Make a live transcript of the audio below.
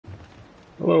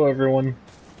Hello, everyone.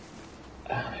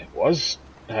 I was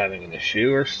having an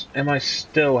issue, or am I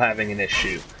still having an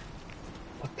issue?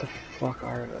 What the fuck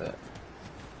are that?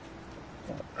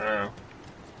 Oh,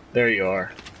 there you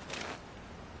are.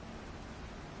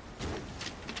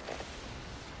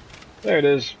 There it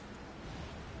is.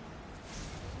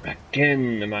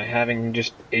 Again, am I having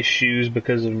just issues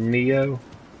because of Nioh?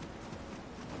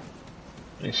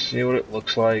 Let me see what it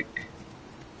looks like.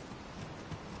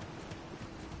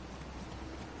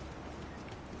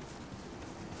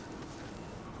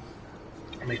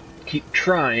 Let me keep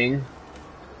trying.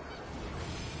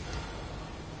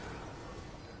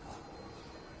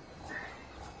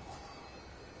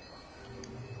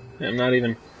 I'm not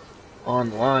even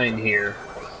online here.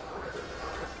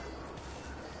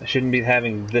 I shouldn't be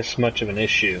having this much of an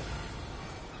issue.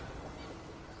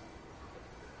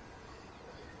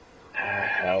 Ah,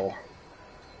 hell.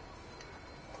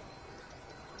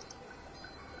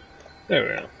 There we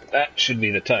go. That should be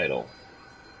the title.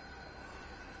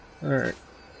 Alright.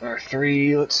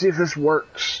 R3, let's see if this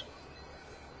works.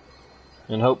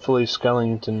 And hopefully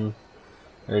Skellington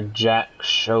or Jack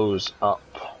shows up.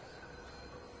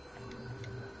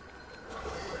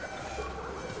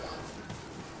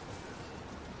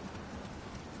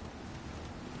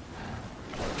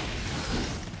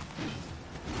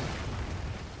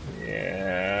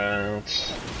 Yeah,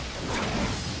 let's...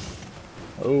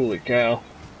 Holy cow.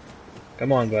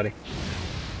 Come on, buddy.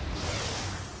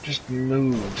 Just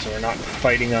move so we're not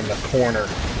fighting on the corner.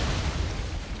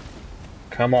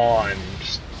 Come on,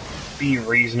 just be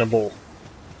reasonable.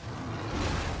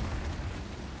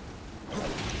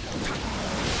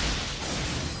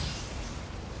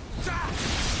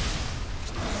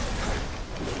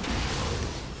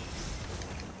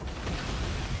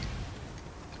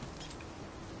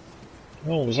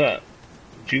 What was that?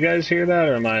 Did you guys hear that,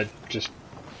 or am I just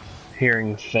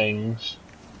hearing things?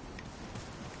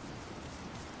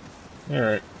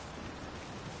 Alright.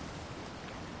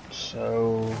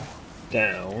 So,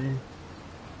 down.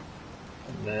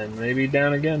 And then maybe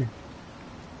down again.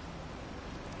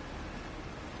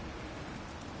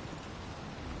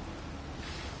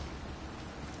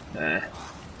 Nah.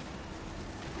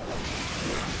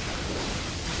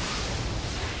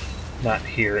 Not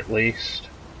here, at least.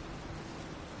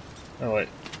 Oh, wait.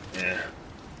 Yeah.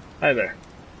 Hi there.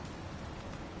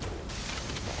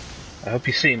 I hope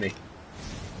you see me.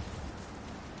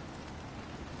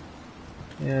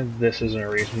 And this isn't a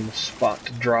reasonable spot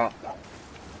to drop.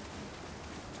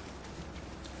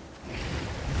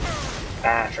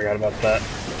 Ah, I forgot about that.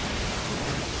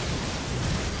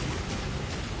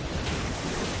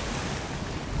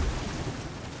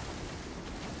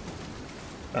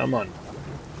 Come on.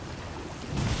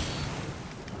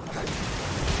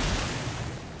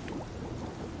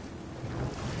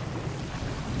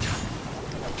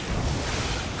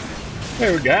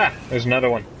 There we go. There's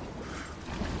another one.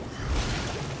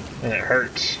 And it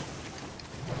hurts.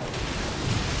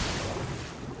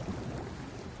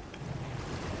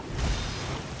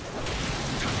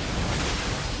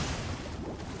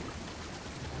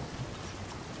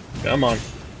 Come on.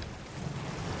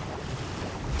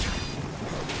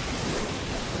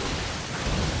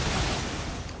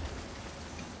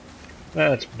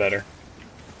 That's better.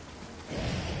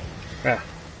 Ah.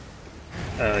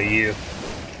 Oh, you.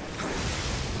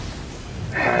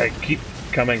 Ah, keep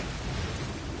coming.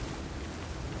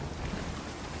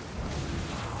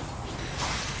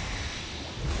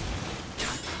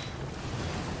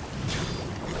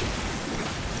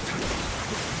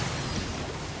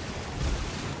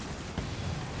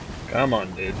 Come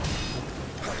on, dude.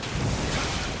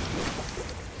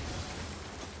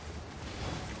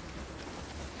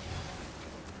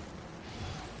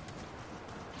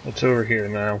 What's over here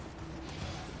now?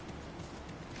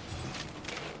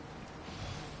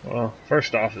 Well,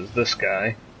 first off is this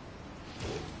guy.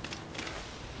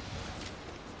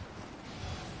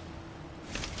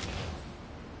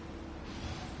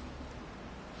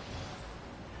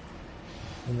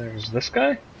 And there's this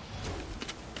guy?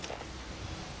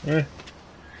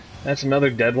 That's another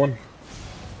dead one.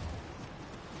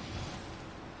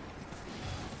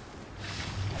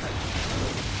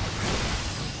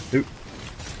 Oop.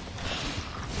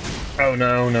 Oh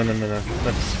no, no, no, no, no.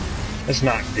 Let's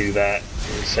not do that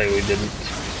and say we didn't.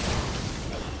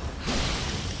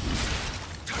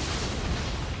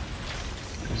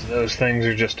 Because those things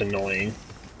are just annoying.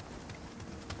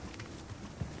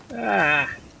 Ah!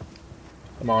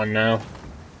 Come on now.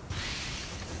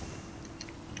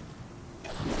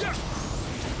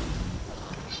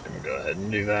 Just gonna go ahead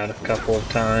and do that a couple of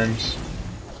times.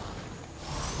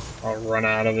 I'll run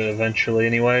out of it eventually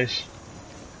anyways.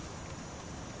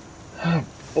 Oh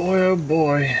boy, oh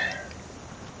boy.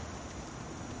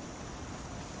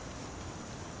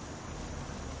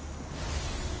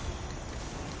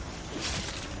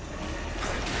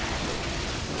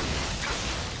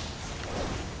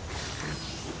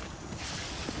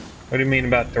 What do you mean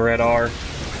about the red R?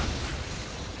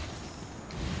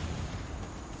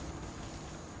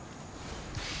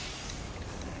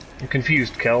 I'm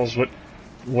confused, Kells.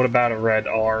 What about a red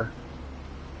R?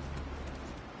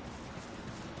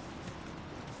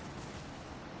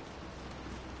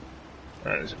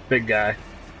 There's a big guy.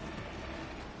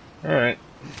 Alright.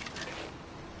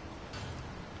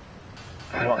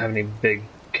 I don't have any big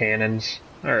cannons.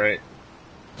 Alright.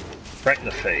 Right in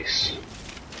the face.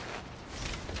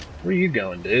 Where are you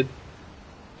going, dude?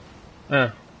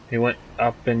 Oh, he went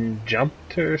up and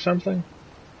jumped or something?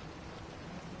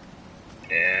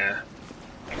 Yeah.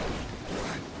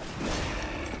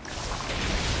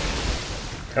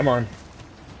 Come on.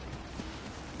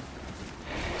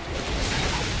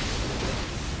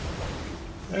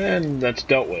 And that's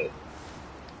dealt with.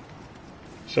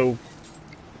 So...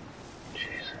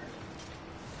 Jeez.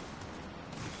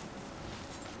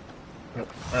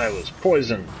 I was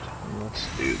poisoned.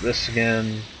 Let's do this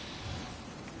again.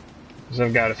 Because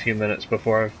I've got a few minutes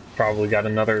before I've probably got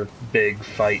another big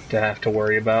fight to have to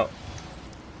worry about.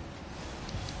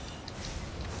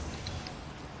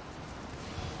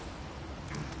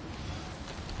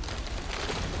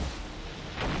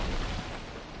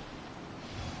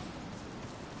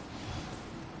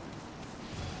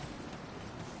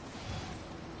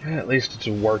 At least it's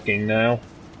working now.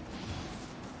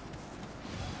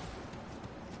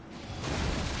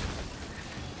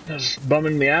 It's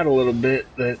bumming me out a little bit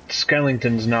that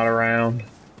Skellington's not around.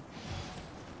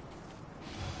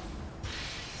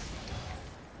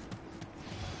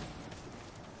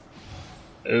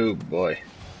 Oh boy.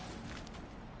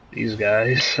 These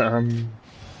guys,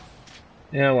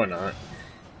 yeah, why not?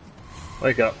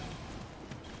 Wake up.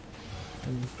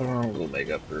 And put on a little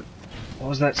makeup. Or what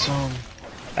was that song?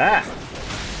 Ah!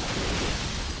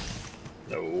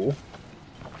 No.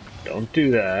 Don't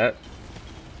do that.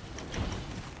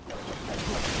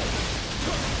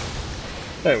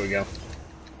 There we go.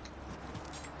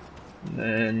 And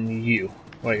then you.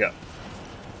 Wake up.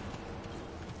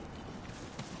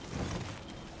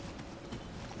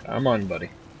 Come on,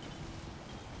 buddy.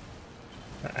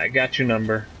 I got your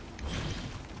number.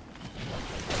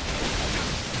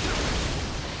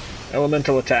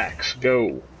 Elemental attacks,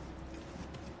 go.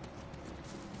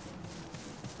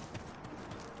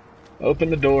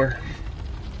 Open the door.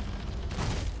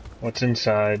 What's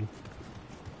inside?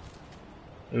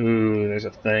 Ooh, there's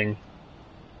a thing.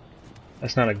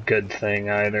 That's not a good thing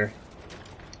either.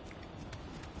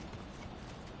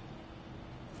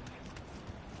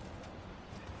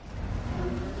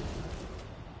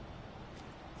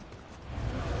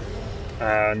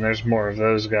 And there's more of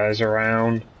those guys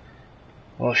around.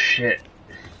 Well, shit.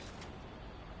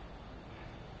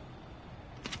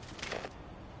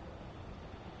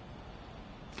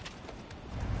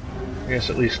 I guess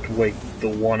at least wake the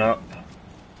one up.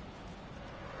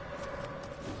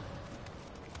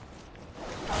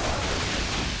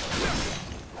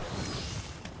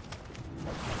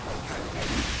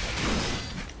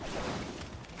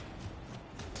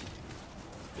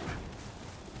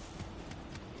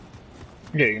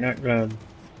 Yeah, you're not gonna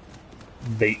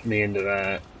bait me into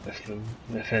that,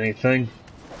 if anything.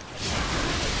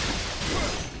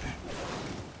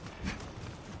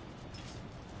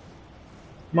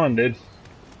 Come on, dude.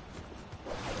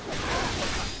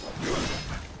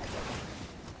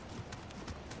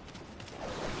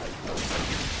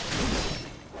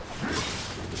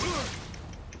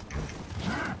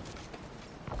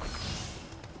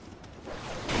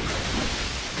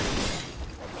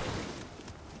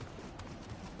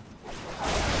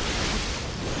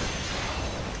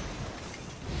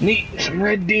 Neat, some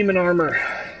red demon armor.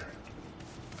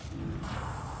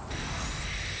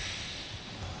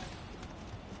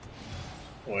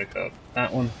 Wake up.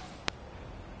 That one?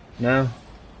 No?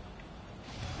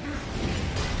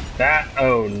 That?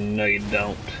 Oh, no you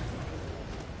don't.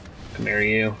 Come here,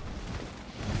 you.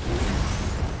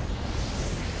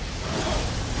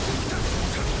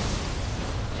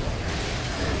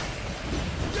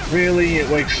 Really? It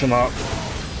wakes them up.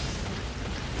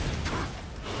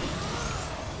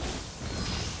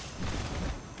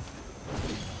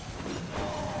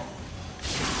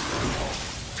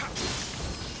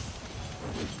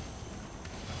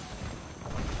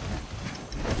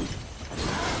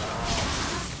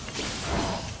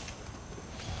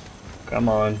 Come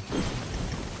on.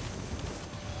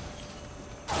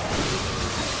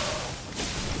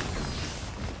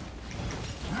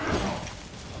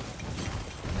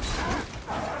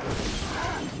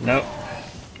 Nope.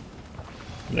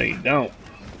 No, you don't.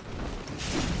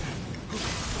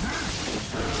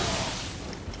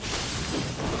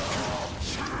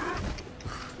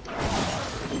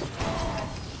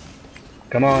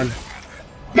 Come on.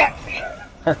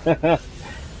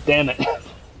 Damn it.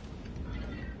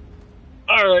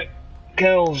 Alright,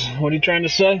 Kells, what are you trying to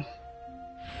say?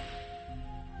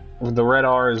 The red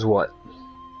R is what?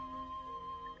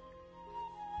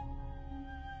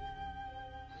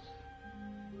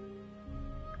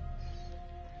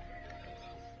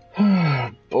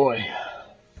 Boy.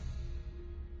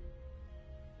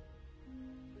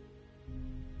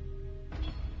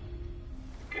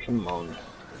 Come on.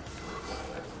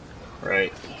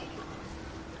 Right.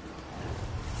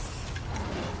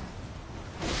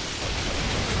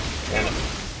 Damn it.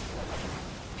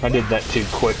 I did that too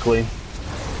quickly.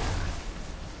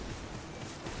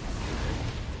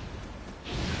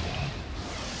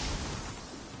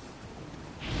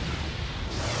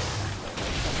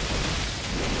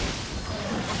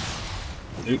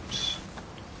 Oops.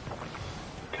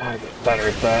 Gotta get better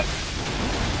at that.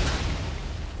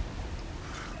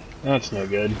 That's no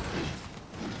good.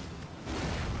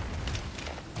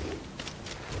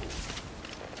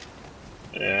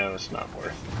 Yeah, that's not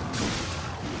worth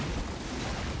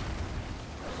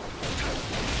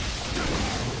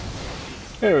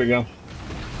it. There we go.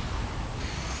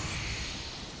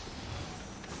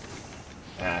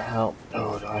 How?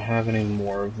 Oh, do I have any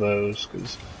more of those?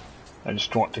 Because I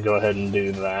just want to go ahead and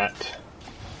do that.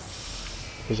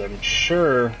 Because I'm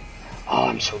sure... Oh,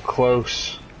 I'm so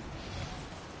close.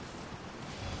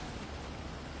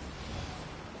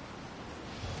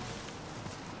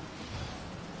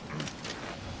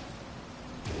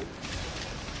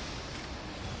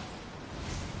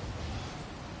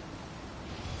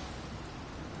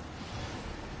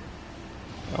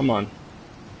 Come on.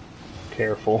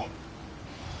 Careful.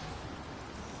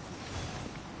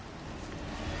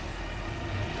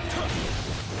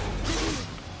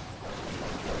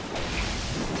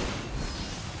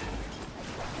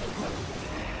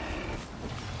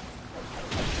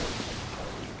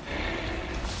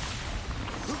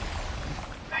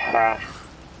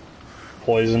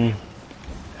 Poison.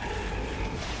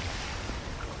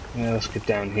 Yeah, let's get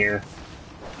down here.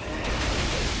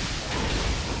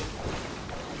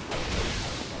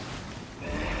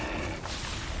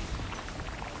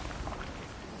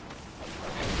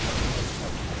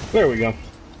 There we go.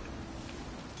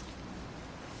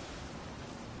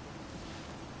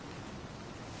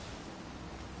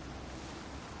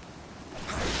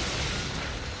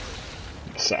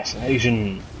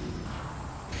 Assassination.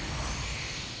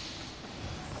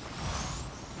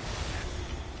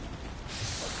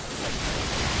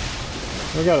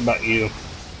 I forgot about you.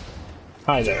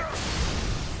 Hi there.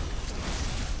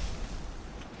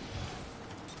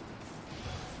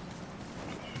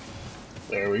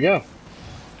 There we go.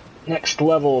 Next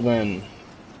level then.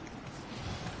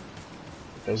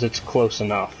 Because it's close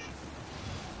enough.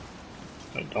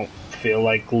 I don't feel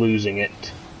like losing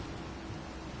it.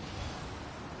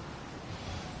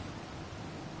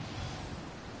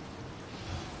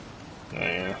 Oh,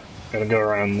 yeah. Gotta go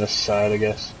around this side, I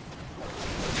guess.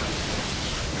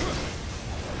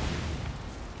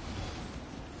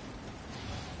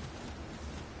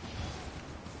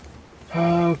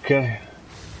 Okay.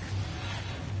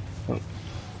 Oh.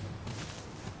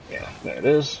 Yeah, there it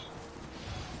is.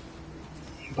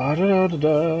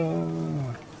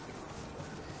 Ba-da-da-da-da.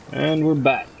 And we're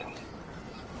back.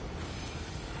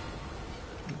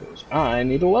 Because I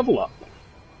need a level up.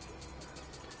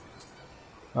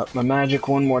 Up my magic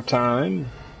one more time.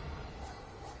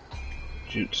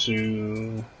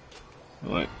 Jutsu.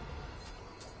 What?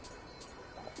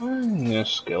 Yeah,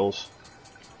 skills.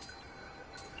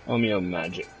 Omeo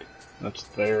magic. That's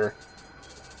there.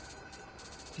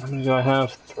 How many do I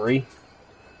have? 3?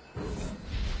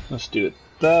 Let's do it.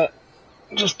 That.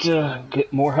 Just to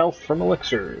get more health from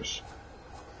elixirs.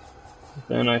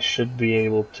 Then I should be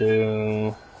able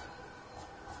to...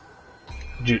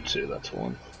 Jutsu, that's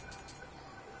one.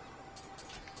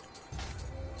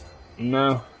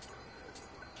 No.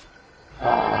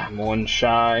 I'm one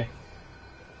shy.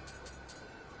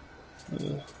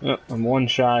 Yep, I'm one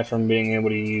shy from being able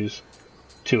to use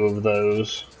 2 of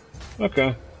those.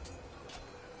 Okay.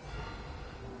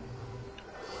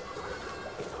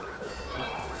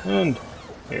 And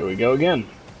here we go again.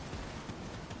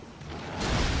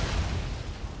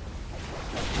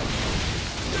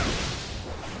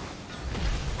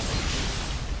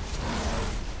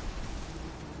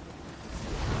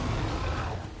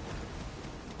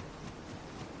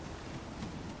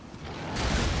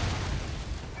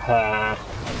 Ha.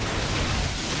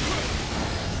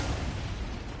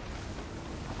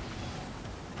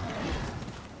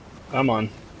 Come on.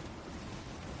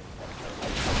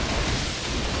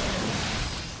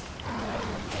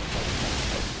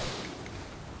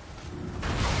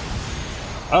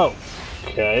 Oh,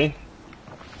 okay.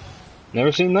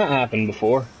 Never seen that happen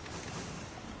before.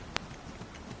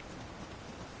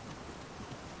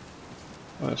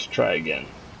 Let's try again.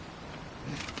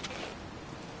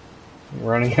 I'm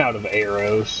running out of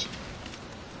arrows.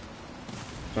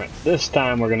 Alright, this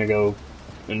time we're gonna go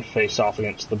and face off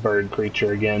against the bird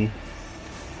creature again.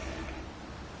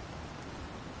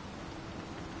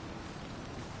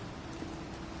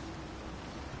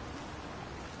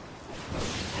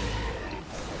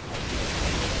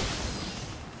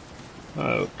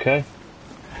 Okay.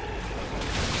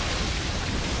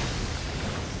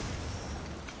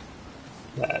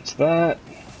 That's that.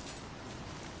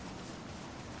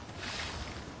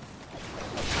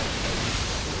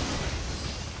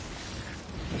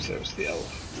 There's the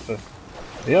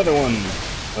other one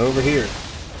over here.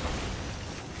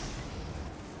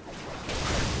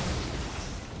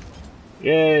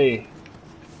 Yay!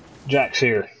 Jack's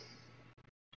here.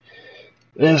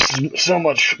 This is so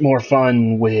much more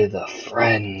fun with a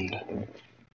friend.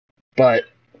 But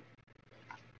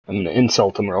I'm gonna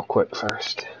insult him real quick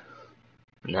first.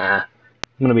 Nah. I'm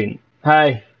gonna be...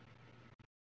 Hi.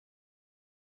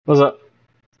 What's up?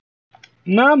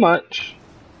 Not much.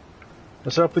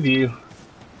 What's up with you?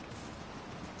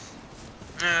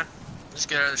 Yeah, just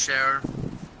get out of the shower.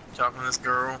 Talking to this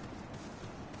girl.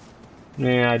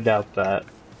 Yeah, I doubt that.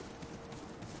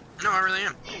 No, I really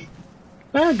am.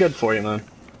 Good for you, man.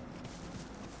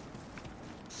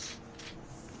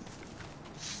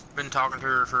 Been talking to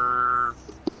her for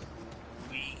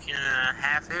a week and a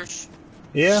half-ish.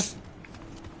 Yeah?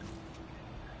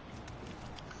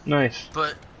 Nice.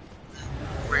 But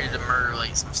ready to murder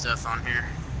like some stuff on here.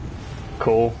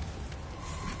 Cool.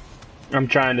 I'm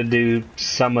trying to do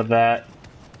some of that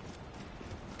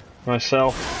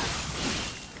myself.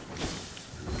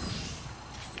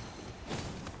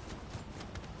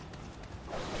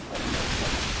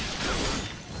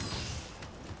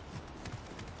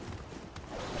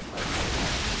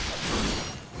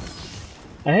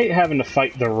 I hate having to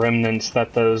fight the remnants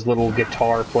that those little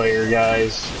guitar player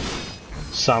guys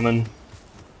summon.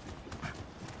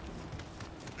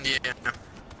 Yeah.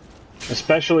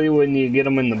 Especially when you get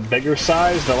them in the bigger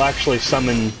size, they'll actually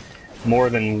summon more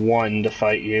than one to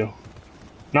fight you.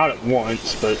 Not at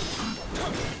once, but...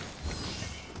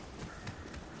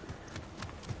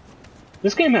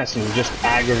 This game has some just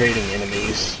aggravating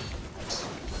enemies.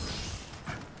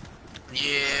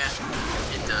 Yeah,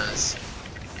 it does.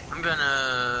 I'm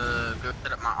gonna go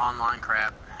set up my online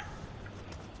crap.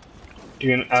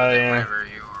 You're gonna... Oh, yeah. Whenever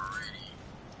you're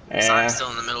ready. So I'm still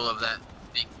in the middle of that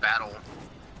big battle.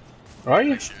 Are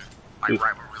you? Mission, like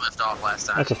right where we left off last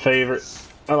time. That's a favorite.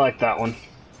 I like that one.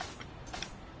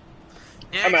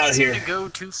 Yeah, I'm out of here. To go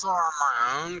too far on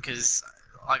my own, because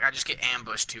like I just get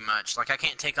ambushed too much. Like I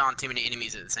can't take on too many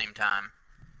enemies at the same time.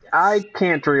 I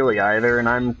can't really either, and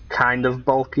I'm kind of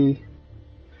bulky.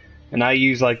 And I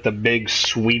use like the big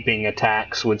sweeping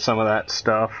attacks with some of that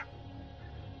stuff.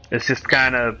 It's just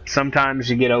kind of,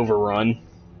 sometimes you get overrun.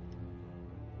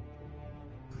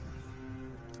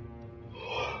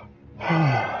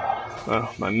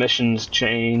 Oh, my mission's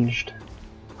changed.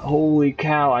 Holy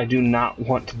cow, I do not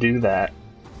want to do that.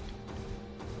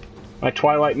 My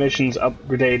Twilight mission's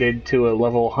upgraded to a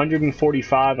level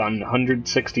 145 on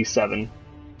 167.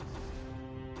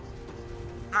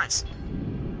 Nice.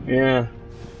 Yeah.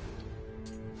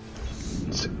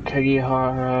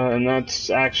 Sekigahara, and that's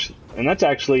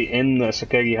actually in the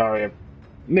Sekigahara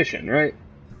mission, right?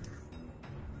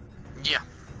 Yeah.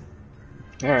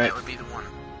 Alright. That would be the one.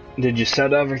 Did you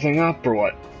set everything up, or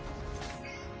what?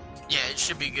 Yeah, it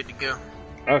should be good to go.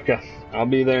 Okay. I'll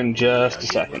be there in just a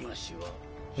second.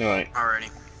 Alright. Alrighty.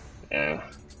 Yeah.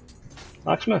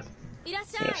 Locksmith.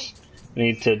 Yes. I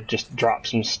need to just drop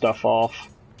some stuff off.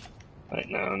 Right,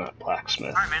 no, not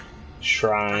blacksmith. Alright, man.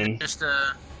 Shrine. Just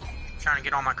trying to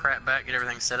get all my crap back, get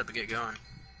everything set up to get going.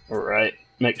 Alright.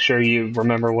 Make sure you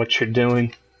remember what you're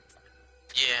doing.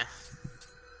 Yeah.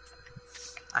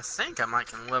 I think I might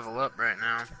can level up right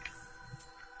now.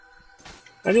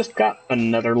 I just got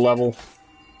another level.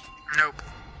 Nope.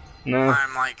 No.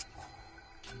 I'm like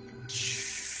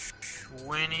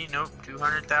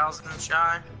 200,000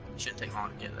 shy. Shouldn't take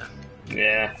long to get that.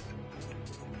 Yeah.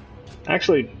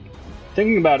 Actually,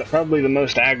 thinking about it, probably the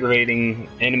most aggravating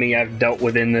enemy I've dealt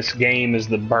with in this game is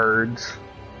the birds.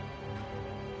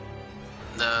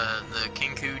 The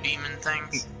Kinku demon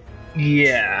things?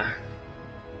 Yeah.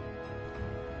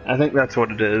 I think that's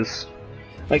what it is.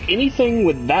 Like, anything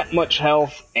with that much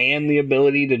health and the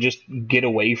ability to just get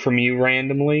away from you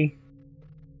randomly,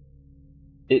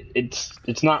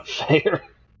 it's not fair.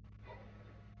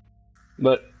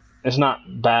 But it's not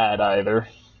bad either.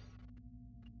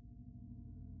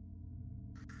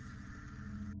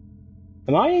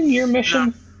 Am I in your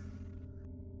mission?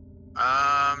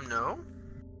 No.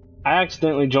 I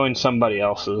accidentally joined somebody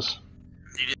else's.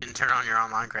 You didn't turn on your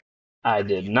online crap. I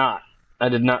did not. I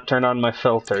did not turn on my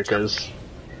filter because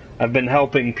I've been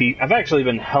helping I've actually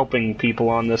been helping people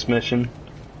on this mission.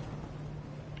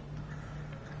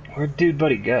 Where'd dude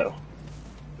buddy go?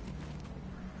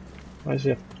 Why is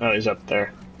he? Oh, he's up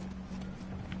there.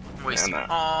 Wasting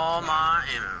all my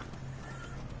ammo.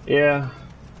 Yeah.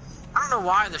 I don't know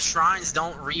why the shrines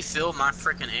don't refill my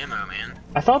freaking ammo, man.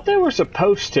 I thought they were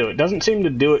supposed to. It doesn't seem to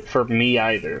do it for me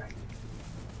either.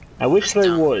 I wish they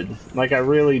would. Like, I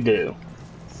really do.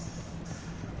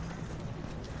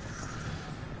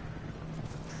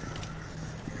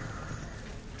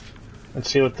 Let's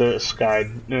see what this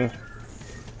guy...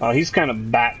 Oh, he's kind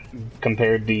of back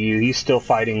compared to you. He's still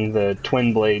fighting the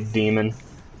Twin Blade Demon.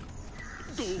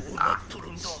 Yeah,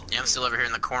 I'm still over here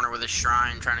in the corner with a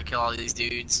shrine trying to kill all these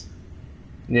dudes.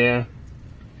 Yeah.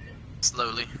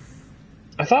 Slowly.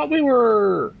 I thought we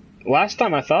were... Last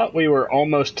time I thought we were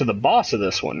almost to the boss of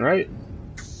this one, right?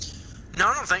 No,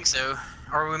 I don't think so.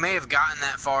 Or we may have gotten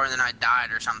that far and then I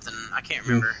died or something. I can't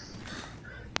remember.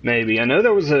 Maybe. I know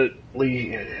there was a...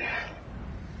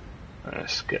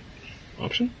 skip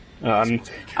option?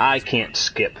 I can't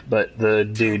skip, but the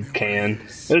dude can.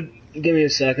 Give me a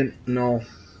second. No.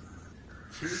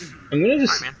 I'm gonna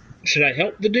just... Should I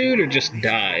help the dude or just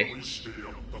die?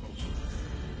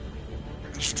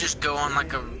 You should just go on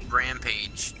like a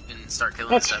rampage and start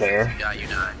killing stuff. That's fair. If you die, you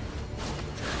die.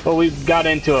 Well, we got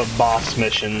into a boss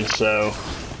mission, so...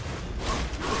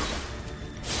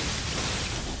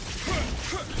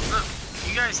 Look,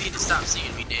 you guys need to stop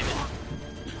seeing me, damn it.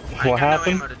 What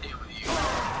happened? No ammo to deal with you.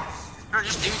 No,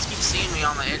 just dudes keep seeing me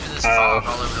on the edge of this fog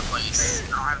all over the place. I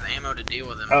don't have the ammo to deal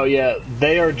with them. Oh yeah,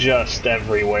 they are just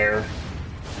everywhere.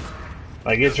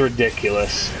 Like, it's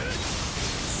ridiculous.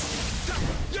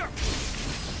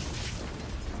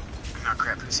 Oh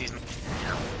crap, who sees me?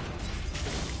 Yeah.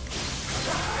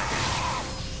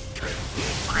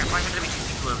 Alright, why are there gonna be two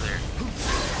people over there?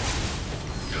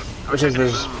 I wish I could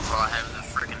move while I have the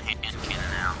freaking hand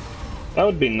cannon out. That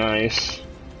would be nice.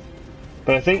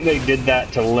 But I think they did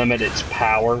that to limit its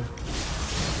power.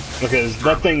 Because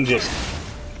that thing just...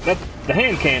 the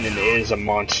hand cannon is a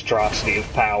monstrosity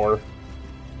of power.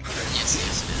 Yes,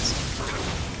 yes, it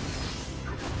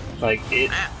is. Like,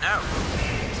 it... No.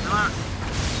 Come on.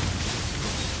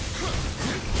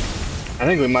 I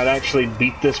think we might actually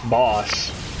beat this boss.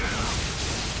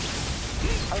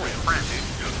 Holy crap,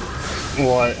 dude.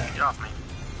 What? Get off me.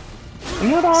 I'm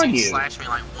not on you. Slashed me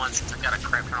like once and took out a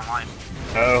crap ton of life.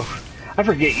 Oh. I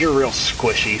forget you're real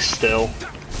squishy still.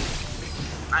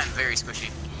 I am very squishy.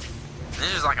 And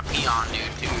this is like a peon dude,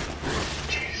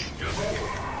 too.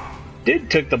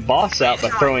 Dude took the boss out by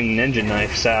throwing ninja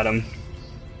knives at him.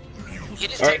 He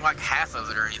didn't take like half of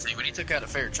it or anything, but he took out a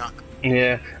fair chunk.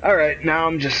 Yeah. Alright, now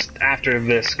I'm just, after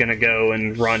this, gonna go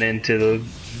and run into the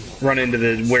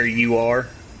where you are.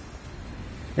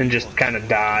 And just kind of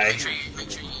die. Make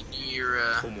sure you do your,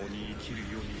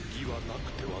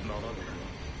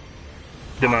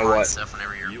 do my what? Stuff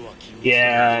whenever you're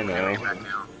yeah, I know.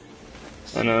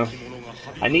 I know.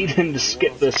 I need him to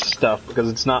skip this stuff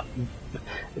because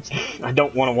I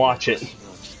don't want to watch it.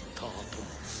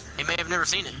 He may have never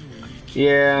seen it.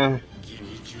 Yeah.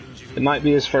 It might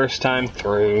be his first time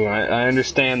through. I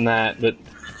understand that, but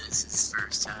It's his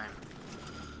first time.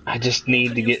 I just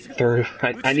need to get through.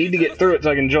 I need to get through it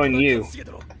so I can join you.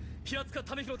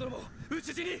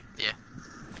 Yeah.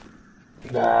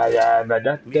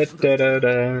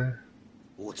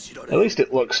 At least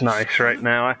it looks nice right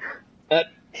now. At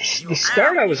the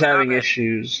start I was having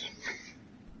issues.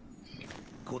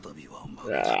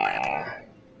 Crap.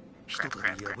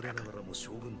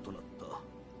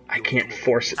 I can't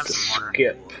force it to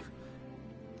skip.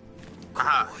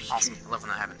 Aha, awesome. I love when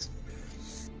that happens.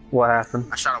 What happened?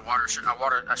 I shot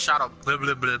water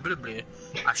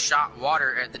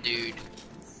at the dude,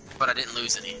 but I didn't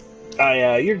lose any.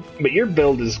 But your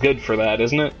build is good for that,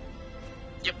 isn't it?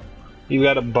 Yep. You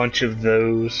got a bunch of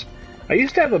those. I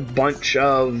used to have a bunch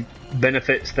of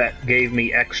benefits that gave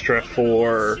me extra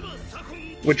for...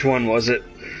 Which one was it?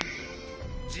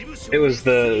 It was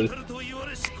the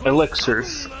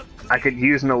elixirs. I could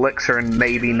use an elixir and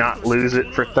maybe not lose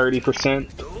it for 30%.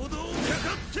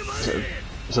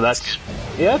 So that's...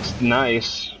 Yeah, that's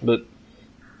nice, but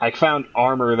I found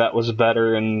armor that was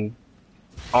better, and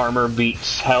armor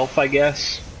beats health, I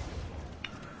guess.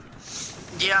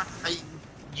 Yeah, it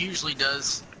usually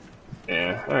does.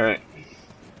 Yeah, alright.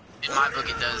 In my book,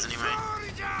 it does anyway.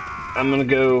 I'm gonna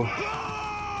go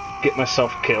get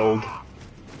myself killed And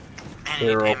I here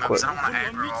need real ammo quick. because I don't want to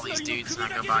aggro all these dudes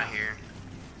when I go by here.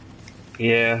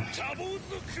 Yeah.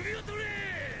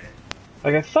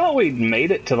 Like, I thought we'd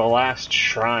made it to the last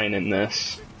shrine in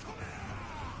this.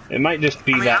 It might just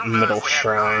be I mean, I that don't know middle if we have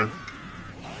shrine.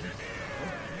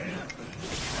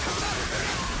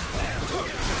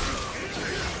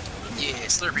 Yeah,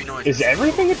 slurpy noise. Is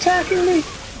everything attacking me?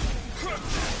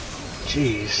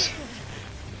 Jeez.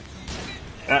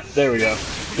 Ah, there we go.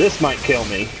 This might kill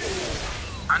me.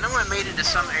 I know I made it to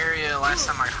some area last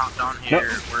time I hopped on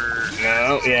here where...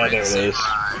 No, yeah, there it is.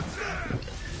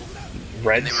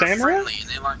 Red Samurai? Friendly, and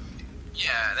they like...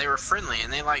 Yeah, they were friendly,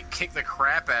 and they like kicked the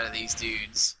crap out of these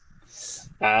dudes.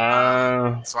 So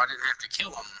I didn't have to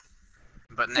kill them.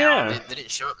 But now they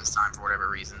didn't show up this time for whatever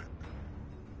reason.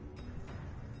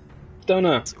 Don't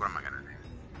know. Let's see, what am I gonna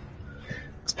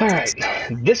do? Alright,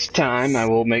 this time I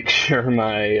will make sure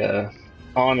my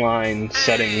online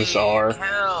settings are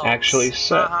actually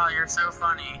set. Haha, you're so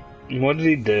funny. What did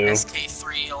he do?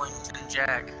 SK3 Ellington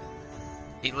Jack.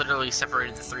 He literally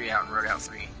separated the 3 out and wrote out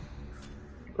 3.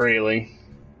 Really?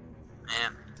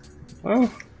 Man.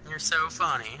 Well, You're so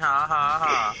funny. Ha ha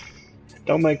ha.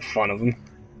 don't make fun of him.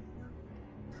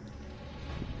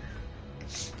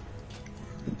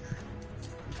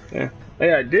 Yeah.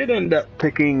 Hey, I did end up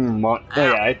picking oh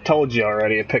yeah, I told you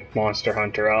already, I picked Monster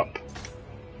Hunter up.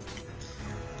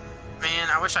 Man,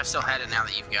 I wish I still had it now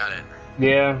that you've got it.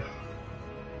 Yeah.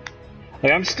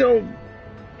 Like, I'm still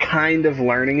kind of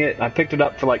learning it. I picked it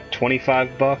up for like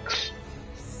 25 bucks.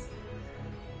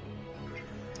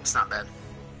 It's not bad.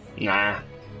 Nah.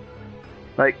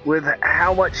 Like, with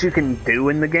how much you can do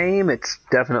in the game, it's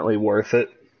definitely worth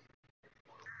it.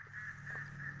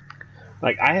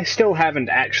 Like, I still haven't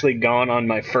actually gone on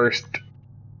my first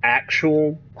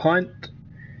actual hunt.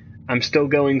 I'm still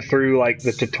going through, like,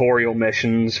 the tutorial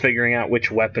missions, figuring out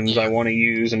which weapons I want to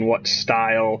use and what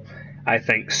style I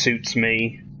think suits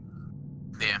me.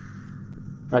 Yeah.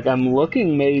 Like, I'm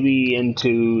looking maybe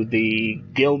into the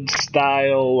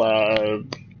guild-style,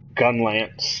 gun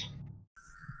lance.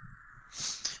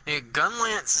 Yeah, gun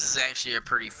lance is actually a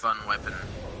pretty fun weapon.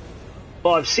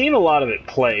 Well, I've seen a lot of it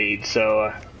played,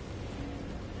 so...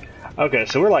 Okay,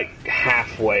 so we're like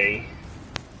halfway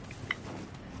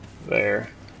there.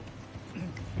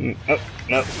 Oh,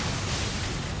 no.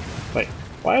 Wait,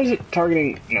 why is it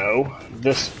targeting... No,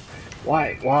 this...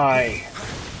 Why?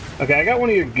 Okay, I got one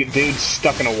of your dudes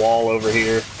stuck in a wall over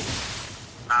here.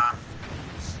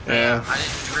 Yeah. I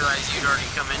didn't realize you'd already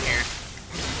come in here.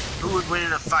 Who would win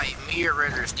in a fight, me or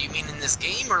Ridders? Do you mean in this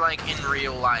game or like in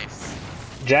real life?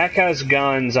 Jack has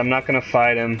guns, I'm not gonna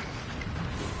fight him.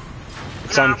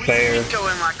 It's unfair. We go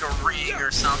in like a ring or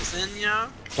something, you know?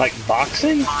 Like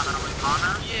boxing?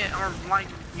 Mono, yeah, or like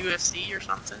UFC or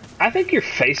something. I think your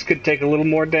face could take a little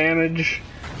more damage,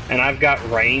 and I've got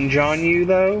range on you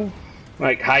though,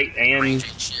 like height and. Range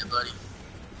ain't shit, buddy.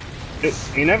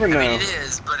 You never know. I mean, it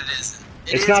is, but it isn't.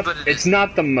 It's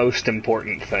not the most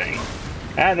important thing.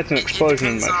 Ah, that's an explosion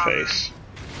in my face.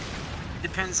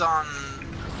 Depends on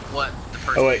what the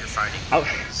person you're fighting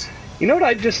is. You know what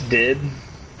I just did?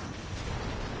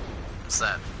 What's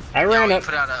that? I ran up.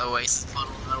 Put out an oasis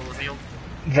puddle in the middle of the field.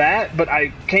 That, but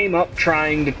I came up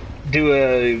trying to do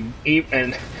an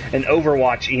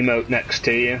Overwatch emote next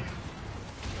to you.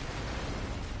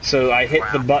 So I hit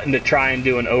the button to try and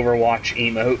do an Overwatch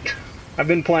emote. I've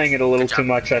been playing it a little too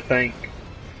much, I think.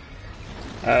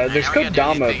 There's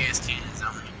Kodama.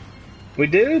 We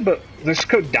do, but there's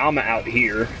Kodama out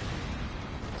here.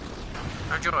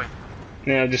 No joy.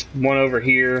 Yeah, just one over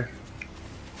here.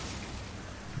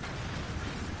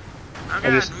 Oh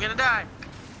god, I'm gonna die.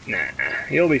 Nah,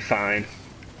 you'll be fine.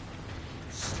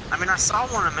 I mean, I saw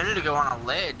one a minute ago on a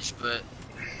ledge, but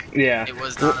yeah, it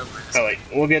was not over. Oh wait,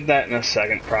 we'll get that in a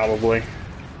second, probably.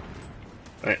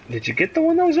 Wait, did you get the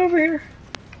one that was over here?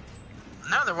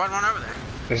 No, there wasn't one over there.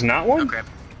 There's not one? Oh crap.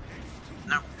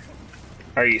 No.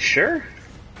 Are you sure?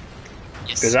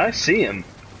 Yes. Because I see him.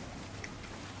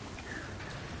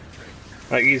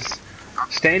 Like, he's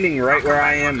standing right where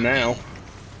I am now.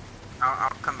 I'll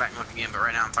come back and look again, but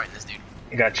right now I'm fighting this dude.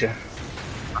 Gotcha.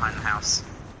 Behind the house.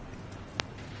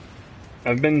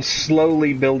 I've been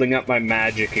slowly building up my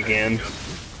magic again.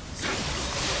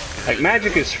 Like,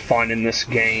 magic is fun in this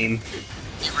game.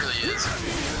 It really is.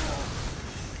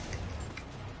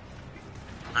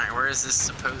 Alright, where is this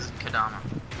supposed Kodama?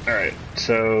 Alright,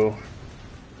 so...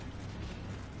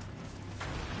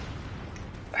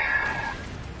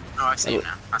 Oh, I see him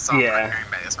now. I saw him right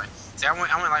carrying back this way. See, I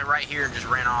went like right here and just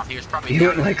ran off. He was probably. He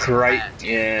went like right.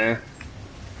 Yeah.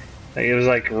 It was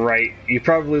like right. You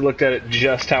probably looked at it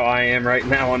just how I am right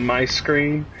now on my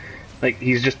screen. Like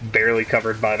he's just barely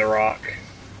covered by the rock.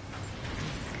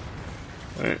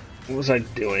 What was I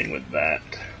doing with that?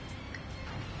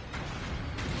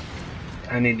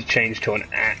 I need to change to an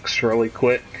axe really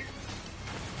quick.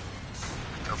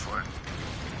 Go for it.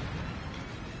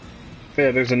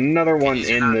 Yeah, there's another one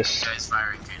in this. Guys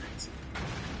firing cannons.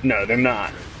 No, they're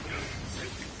not.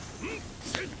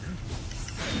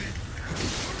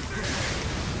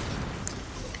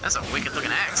 That's a wicked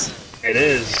looking axe. It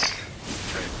is.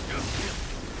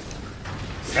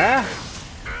 Ah!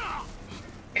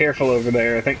 Careful over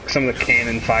there. I think some of the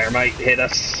cannon fire might hit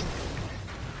us.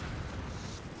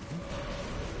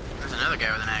 There's another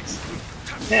guy with an axe.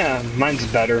 Yeah, mine's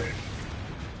better.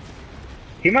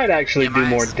 He might actually do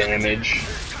more damage.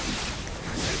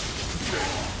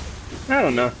 I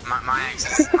don't know. My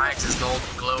axe is gold,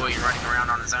 glowy, and running around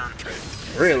on his own.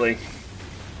 Really?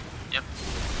 Yep.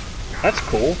 That's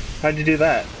cool. How'd you do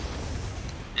that?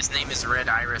 His name is Red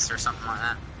Iris or something like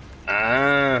that.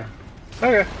 Ah.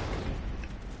 Okay.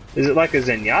 Is it like a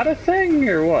Zenyatta thing,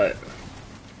 or what?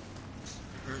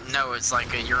 No, it's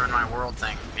like a You're in My World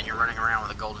thing, and you're running around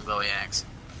with a golden glowy axe.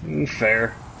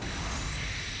 Fair.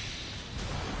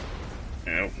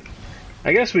 Nope.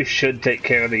 I guess we should take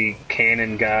care of the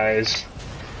cannon guys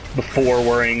before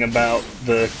worrying about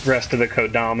the rest of the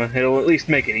Kodama. It'll at least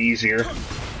make it easier.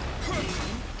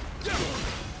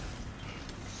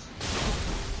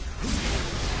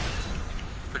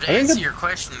 But to answer your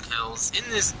question, Kills, in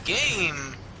this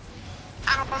game,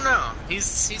 I don't know.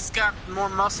 He's got more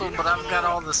muscle, but I've got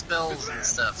all the spells and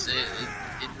stuff. So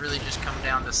it really just comes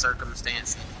down to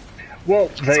circumstance. Well,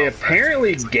 they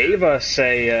apparently gave us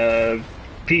a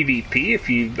PvP if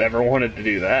you ever wanted to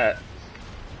do that.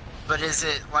 But is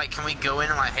it like, can we go in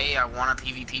and like, hey, I want to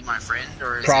PvP my friend,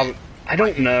 or is it? I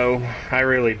don't know. I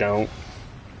really don't.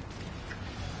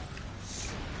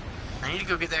 I need to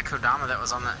go get that Kodama that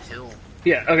was on that hill.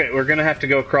 Yeah. Okay, we're gonna have to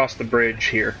go across the bridge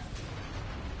here.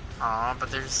 Aw, but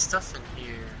there's stuff in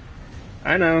here.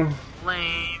 I know.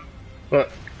 Lame.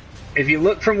 Look, if you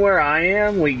look from where I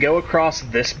am, we go across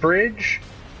this bridge,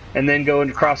 and then go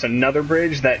across another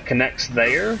bridge that connects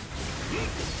there.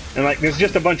 And, like, there's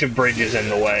just a bunch of bridges in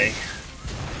the way.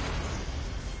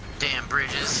 Damn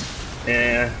bridges.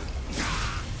 Yeah.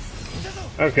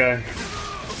 Okay.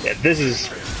 Yeah,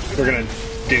 we're gonna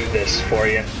do this for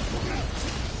you.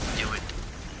 Do it.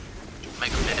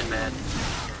 Make them dead bad.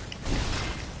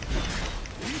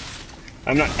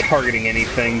 I'm not targeting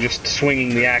anything, just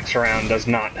swinging the axe around does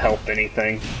not help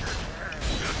anything.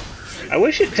 I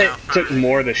wish it took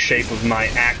more the shape of my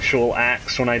actual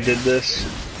axe when I did this.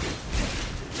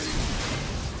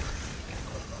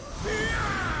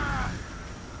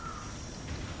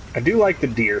 I do like the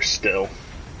deer still.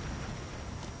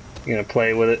 You gonna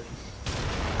play with it?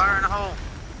 Fire in a hole.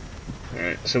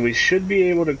 Alright, so we should be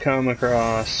able to come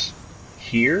across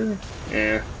here?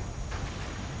 Yeah.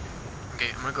 Okay,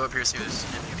 I'm gonna go up here and see who's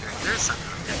in here. There's something.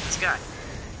 Okay, this guy.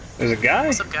 There's a guy?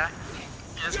 What's up, guy?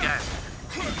 Yeah, this guy.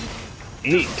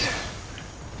 Neat.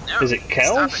 No, is it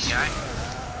Kells? Stop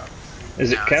it, guy.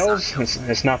 Is it Kells?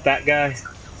 It's not that guy?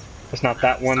 It's not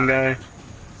that one guy?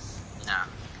 No.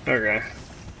 Okay.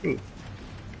 Ooh.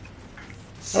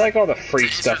 I like all the free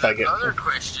stuff I get. Other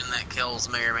question that Kells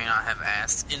may or may not have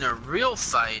asked, in a real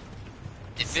fight,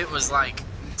 if it was like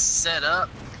set up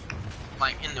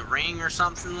like in the ring or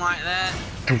something like that,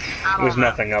 There's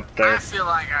nothing up there. I feel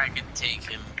like I could take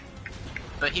him,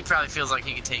 but he probably feels like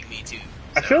he could take me too. So.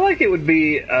 I feel like it would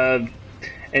be an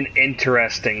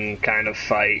interesting kind of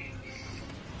fight.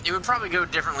 It would probably go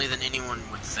differently than anyone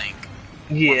would think.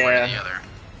 Yeah. One way or the other.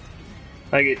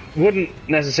 Like, it wouldn't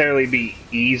necessarily be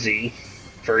easy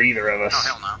for either of us.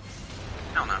 Oh, hell no.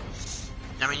 Hell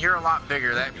no. I mean, you're a lot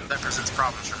bigger. That presents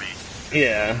problems for me.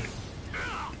 Yeah.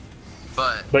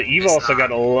 But you've also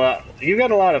got a lot. You've got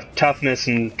a lot of toughness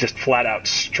and just flat out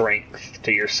strength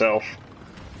to yourself.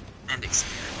 And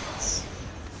experience.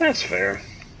 That's fair.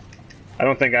 I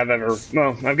don't think I've ever.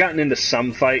 Well, I've gotten into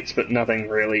some fights, but nothing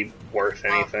really worth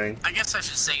anything. I guess I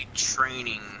should say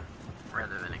training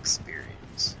rather than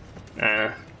experience.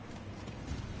 I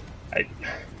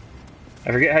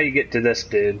forget how you get to this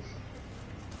dude.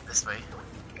 This way.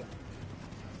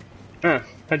 Huh?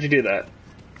 How'd you do that?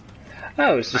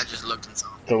 Oh, it's just. I just looked and saw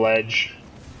the ledge.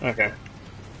 Okay.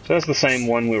 So that's the same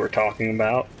one we were talking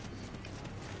about.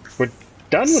 We're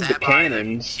done with the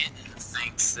cannons. The kitten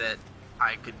thinks that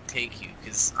I could take you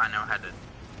because I know how to,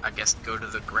 I guess, go to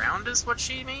the ground is what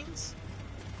she means?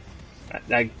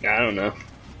 I don't know.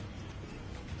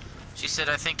 She said,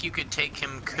 I think you could take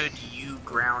him. Could you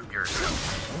ground yourself?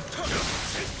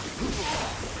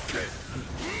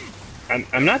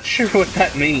 I'm not sure what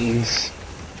that means.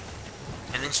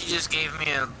 And then she just gave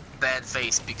me a bad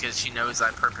face because she knows I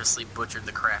purposely butchered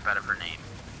the crap out of her name.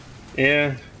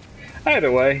 Yeah.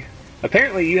 Either way,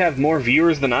 apparently you have more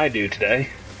viewers than I do today.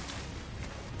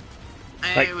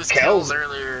 And Like it was Kel's Kel's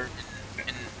earlier,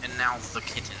 and now the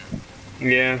kitten.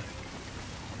 Yeah.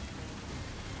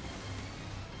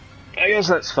 I guess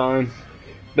that's fine.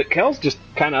 But Kel's just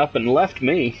kind of up and left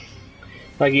me.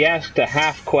 Like, he asked a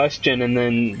half question and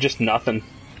then just nothing.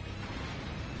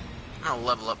 I'm gonna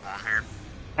level up on here.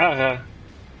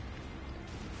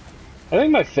 I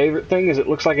think my favorite thing is it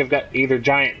looks like I've got either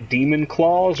giant demon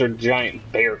claws or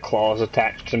giant bear claws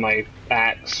attached to my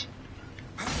axe.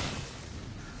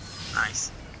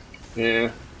 Nice. Yeah.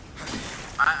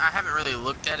 I haven't really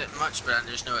looked at it much, but I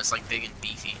just know it's like big and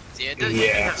beefy. Yeah, it does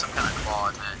have some kind of claw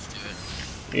attached to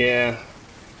it. Yeah.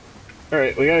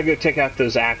 Alright, we gotta go take out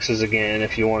those axes again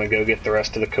if you want to go get the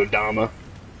rest of the Kodama.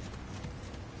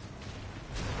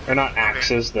 Or not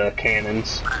axes, the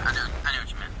cannons. I know what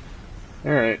you meant.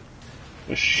 Alright.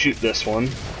 Let's shoot this one.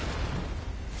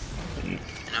 And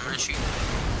I'm gonna shoot.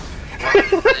 I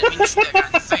didn't mean to shoot that guy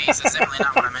in the face. That's definitely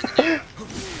not what I meant to do.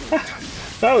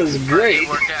 That was great. It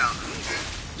worked out.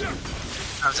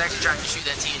 I was actually trying to shoot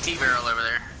that TNT barrel over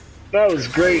there. That was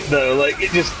great, though. Like,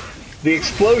 it just... The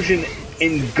explosion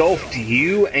engulfed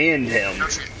you and him. No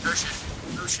shit, no shit,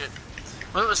 no shit.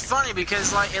 Well, it was funny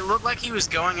because, like, it looked like he was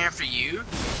going after you.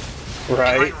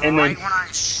 Right, and then... when I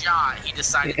shot, he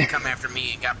decided to come after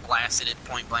me and got blasted at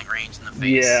point-blank range in the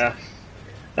face. Yeah.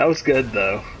 That was good,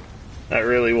 though. That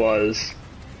really was.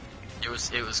 It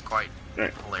was quite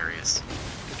hilarious.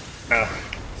 I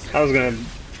was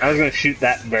gonna shoot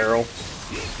that barrel.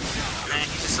 Man,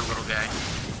 he's just a little guy.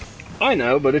 I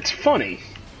know, but it's funny.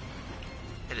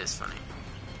 It is funny.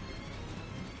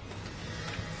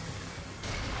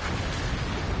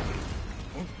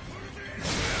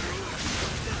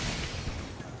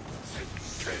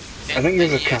 I think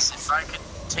there's a yes, if I could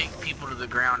take people to the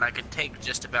ground, I could take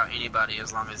just about anybody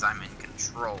as long as I'm in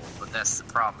control. But that's the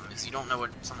problem, is you don't know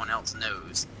what someone else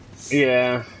knows.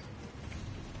 Yeah.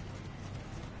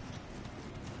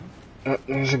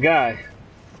 There's a guy.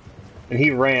 And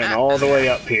he ran all the way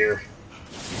up here.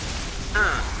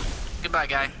 Goodbye,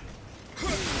 guy.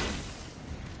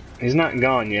 He's not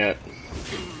gone yet.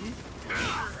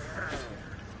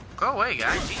 Go away,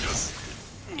 guy. Jesus.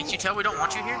 Can't you tell we don't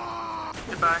want you here?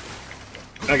 Goodbye.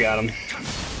 I got him.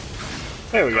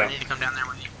 There we Do go. I need to come down there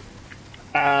with you?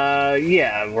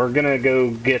 Yeah, we're gonna go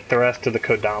get the rest of the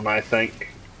Kodama, I think.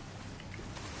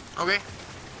 Okay.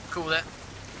 Cool with that.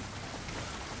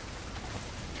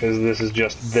 Because this is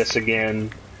just this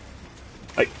again.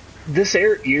 Like, this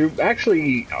area, you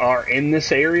actually are in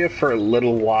this area for a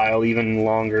little while, even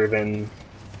longer than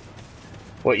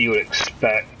what you would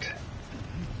expect.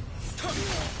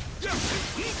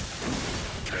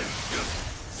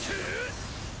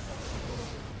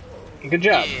 Good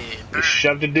job. Yeah, You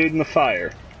shoved a dude in the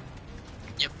fire.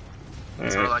 Yep.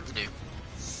 That's what I like to do.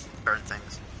 Burn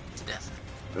things to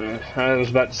death. I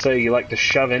was about to say, you like to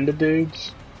shove into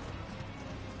dudes?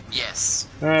 Yes.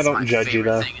 I don't judge you,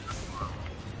 though.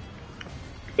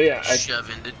 But yeah, Shove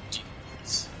into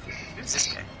dudes. Who's this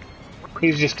guy?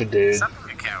 He's just a dude. Stop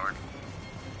being a coward.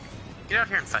 Get out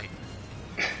here and fight.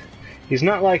 He's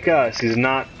not like us. He's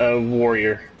not a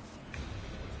warrior.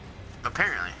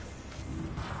 Apparently.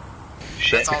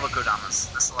 Shit. That's all the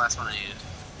Kodamas. That's the last one I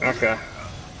needed. Okay.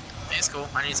 It's cool.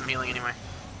 I need some healing anyway.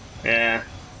 Yeah.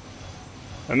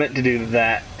 I meant to do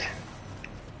that.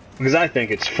 Because I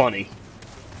think it's funny.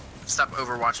 Stop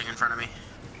overwatching in front of me.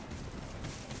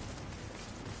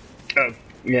 Oh,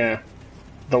 yeah.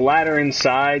 The ladder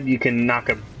inside, you can knock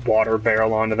a water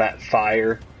barrel onto that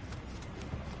fire.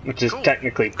 Which is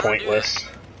technically pointless.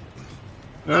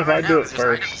 Well, if I do it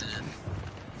first.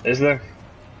 Is there?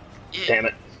 Yeah. Damn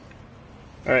it.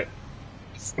 Alright.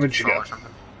 Where'd you go?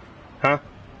 Huh?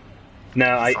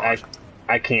 No,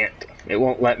 I can't. It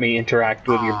won't let me interact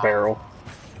with your barrel.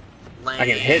 I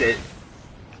can hit it.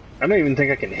 I don't even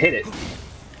think I can hit it.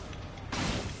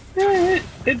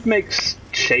 It makes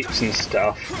shapes and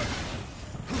stuff.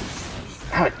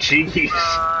 Ah, jeez.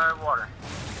 Water.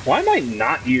 Why am I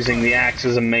not using the axe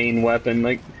as a main weapon?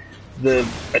 Like, the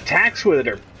attacks with it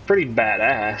are pretty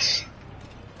badass.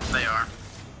 They are.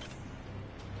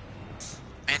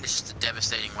 And it's just a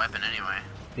devastating weapon anyway.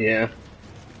 Yeah.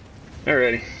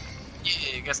 Alrighty.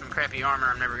 Yeah, got some crappy armor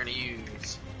I'm never gonna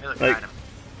use. Hey, look, Like- item.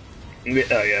 Oh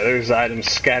yeah, there's items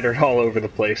scattered all over the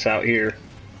place out here.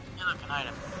 Hey, look, an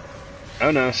item. Oh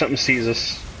no, something sees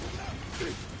us.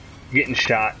 Getting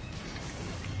shot.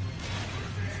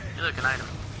 You look an item.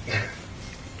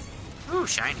 Ooh,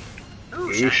 shiny. Ooh,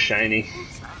 Ooh, shiny. shiny.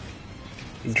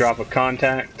 Drop a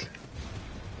contact.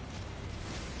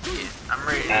 Yeah, I'm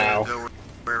ready to Ow. go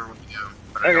where we go,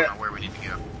 but I don't know where we need to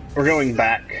go. We're going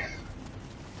back.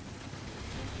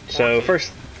 So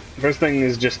first thing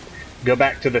is just go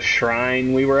back to the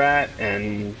shrine we were at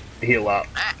and heal up.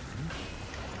 Ah.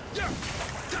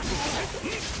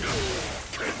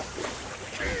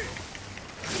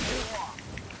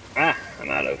 Ah, I'm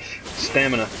out of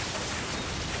stamina.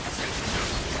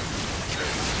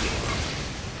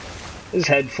 His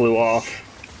head flew off.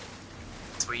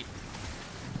 Sweet.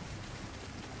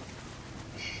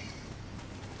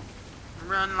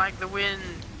 Run like the wind.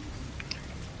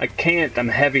 I can't, I'm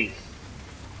heavy.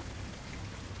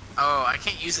 Oh, I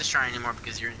can't use the shrine anymore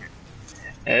because you're in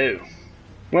here. Oh.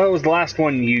 Well, it was the last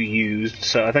one you used,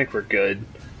 so I think we're good.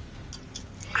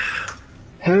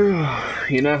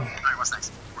 You know? Alright, what's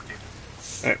next?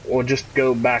 Alright, we'll just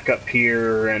go back up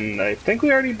here, and I think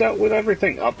we already dealt with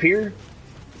everything up here.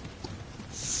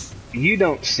 You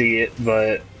don't see it,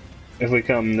 but if we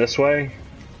come this way,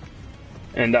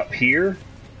 and up here,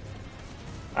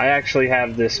 I actually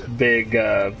have this big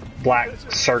black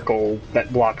circle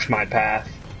that blocks my path,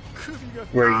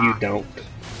 where you don't.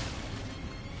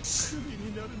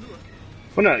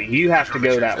 Well, no, you have to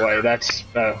go that way. That's.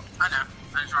 I know.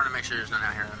 I just wanted to make sure there's none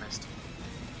out here I missed.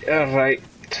 Alright.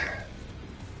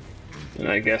 And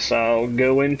I guess I'll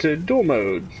go into dual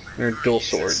mode, or dual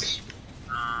swords.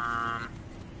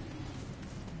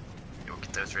 We'll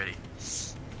get those ready.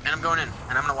 And I'm going in,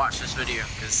 and I'm gonna watch this video,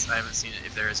 because I haven't seen it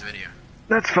if there is a video.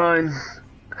 That's fine.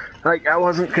 Like, I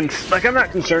wasn't I'm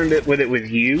not concerned with it with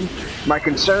you. My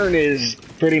concern is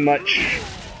pretty much,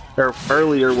 or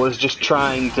earlier was just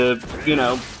trying to, you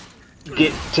know,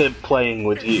 get to playing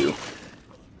with you.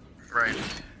 Right.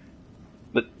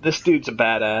 But this dude's a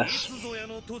badass.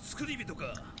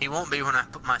 He won't be when I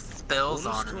put my spells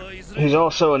on him. He's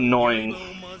also annoying.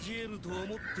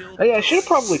 Oh, yeah, I should have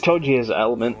probably told you his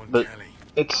element, but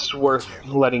it's worth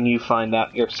letting you find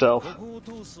out yourself.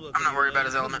 I'm not worried about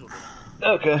his element.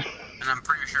 Okay. And I'm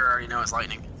pretty sure I already know it's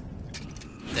lightning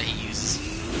that he uses.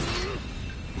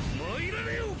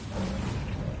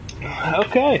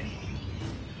 Okay.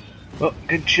 Well,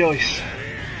 good choice.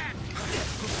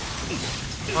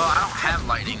 Well, I don't have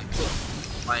lightning.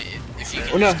 Like, if you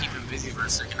can just keep him busy for a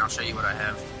second, I'll show you what I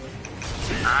have.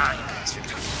 Ah, you bastard.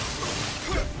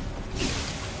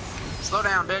 Slow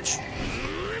down, bitch.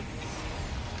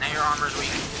 Now your armor's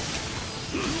weak.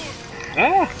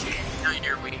 Ah! Now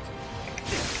you're weak.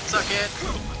 Suck it.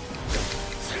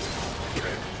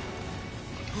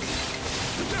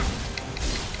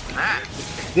 Ah.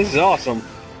 This is awesome.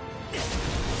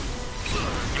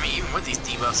 I mean, even with these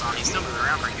debuffs on, he's still moving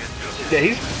around pretty good. Yeah,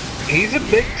 he's a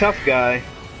big tough guy.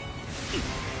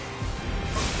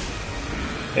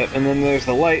 Yep, and then there's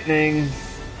the lightning.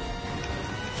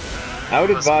 I would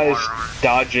advise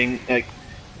dodging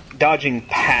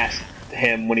past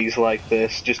him when he's like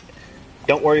this. Just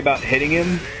don't worry about hitting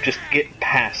him, just get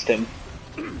past him.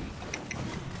 Well,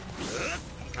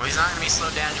 he's not going to be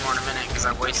slowed down anymore in a minute because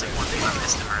I wasted one thing I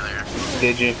missed him earlier.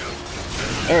 Did you?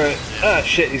 Alright. Ah,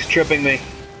 shit, he's tripping me.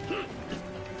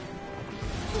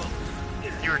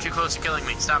 You were too close to killing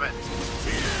me. Stop it.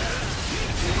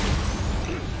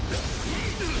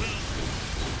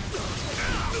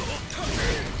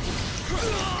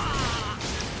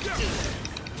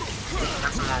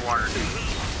 Have some more water.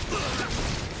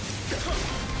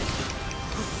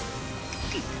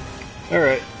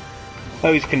 Alright.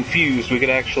 Oh, he's confused. We could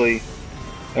actually...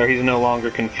 Or he's no longer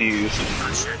confused.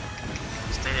 Oh, shit.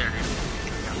 Stay there, dude.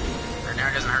 Right now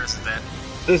it doesn't hurt us as bad.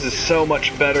 This is so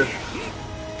much better.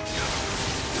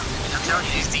 I'm telling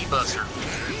you, these debuffs are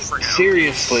freaking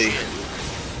Seriously. shit.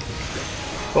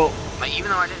 Well, Like,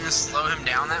 even though I didn't slow him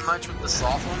down that much with the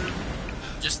soft one,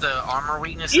 just the armor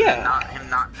weakness yeah. and him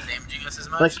not damaging us as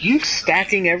much. like, you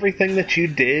stacking everything that you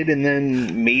did and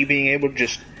then me being able to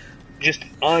just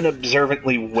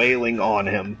unobservantly wailing on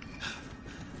him.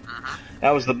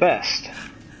 That was the best.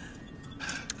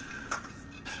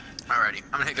 Alrighty,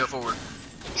 I'm gonna go forward.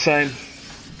 Same.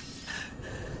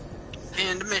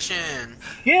 End mission!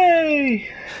 Yay!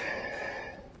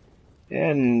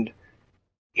 And...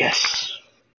 Yes.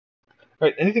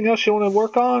 Alright, anything else you want to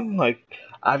work on? Like,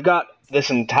 I've got this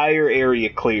entire area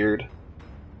cleared.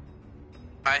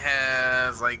 I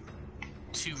have, like,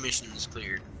 2 missions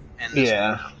cleared. And this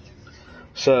Yeah. one.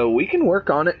 So we can work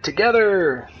on it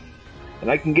together! And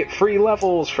I can get free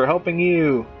levels for helping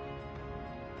you.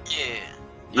 Yeah.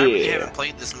 I really haven't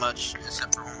played this much,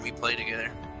 except for when we play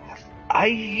together. I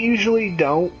usually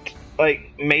don't.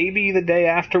 like, maybe the day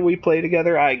after we play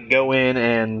together, I go in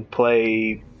and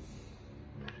play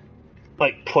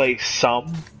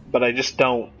some, but I just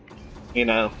don't, you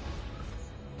know.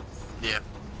 Yeah.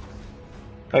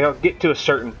 Like, I'll get to a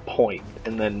certain point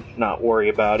and then not worry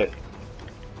about it.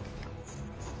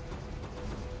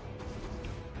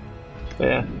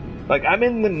 Yeah. Like, I'm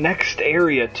in the next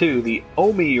area, too, the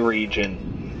Omi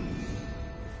region.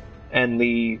 And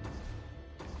the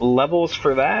levels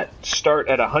for that start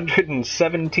at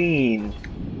 117.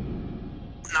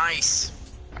 Nice.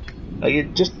 Like,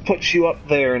 it just puts you up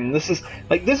there, and this is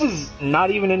not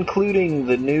even including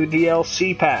the new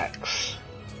DLC packs.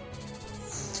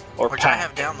 Or Which pack. I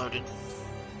have downloaded.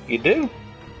 You do?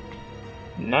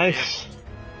 Nice.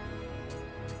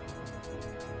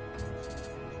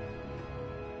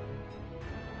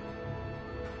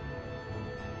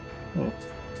 Yeah.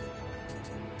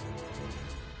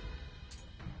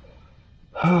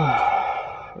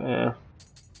 Yeah.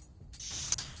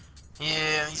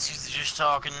 Yeah, these dudes are just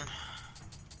talking.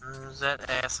 There's that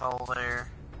asshole there.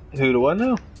 Who do I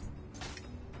know?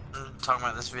 I'm talking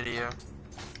about this video.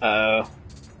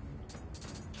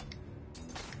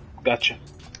 Gotcha.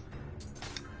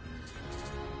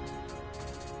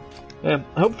 Yeah,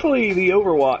 hopefully the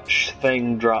Overwatch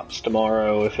thing drops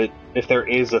tomorrow, if there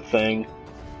is a thing.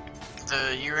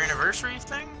 The year anniversary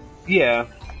thing? Yeah.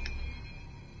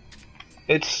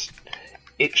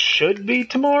 It should be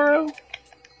tomorrow.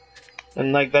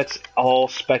 And like that's all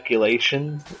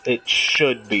speculation. It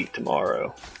should be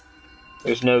tomorrow.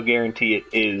 There's no guarantee it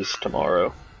is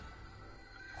tomorrow.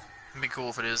 It'd be cool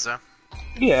if it is though.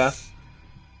 Yeah.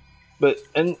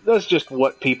 And that's just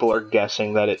what people are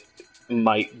guessing that it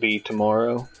might be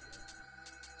tomorrow.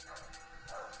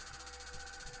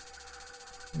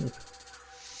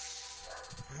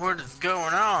 What is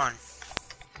going on?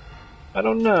 I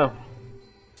don't know.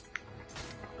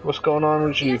 What's going on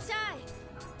with you?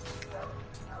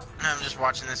 I'm just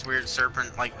watching this weird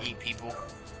serpent like eat people.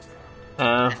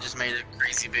 And just made a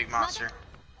crazy big monster.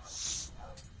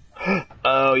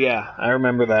 Oh yeah, I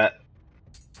remember that.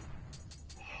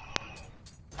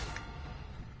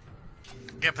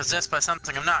 Get possessed by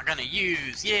something I'm not gonna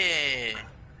use. Yeah.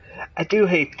 I do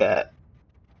hate that.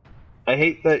 I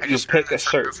hate that you pick a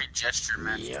certain gesture,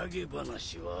 man.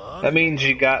 That means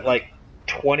you got like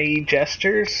 20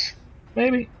 gestures,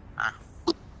 maybe?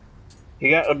 You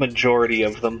got a majority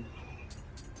of them.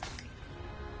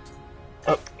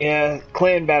 Oh, yeah,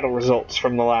 clan battle results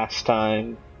from the last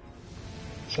time.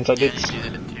 Since I did...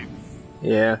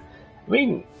 Yeah. I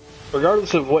mean,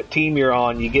 regardless of what team you're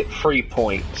on, you get free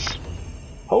points.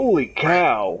 Holy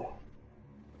cow!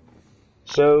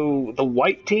 So, the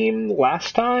white team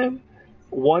last time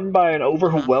won by an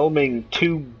overwhelming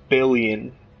 2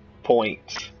 billion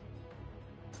points.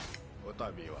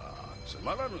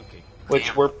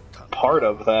 Which we're part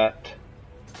of that.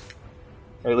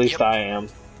 Or at least I am.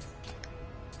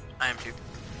 I am too.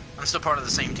 I'm still part of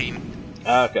the same team.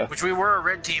 Okay. Which we were a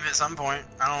red team at some point.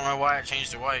 I don't know why it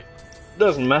changed to white.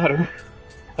 Doesn't matter.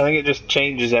 I think it just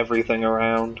changes everything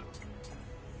around.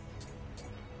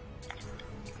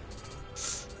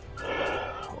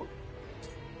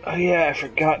 Oh yeah, I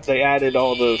forgot they added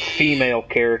all the female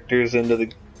characters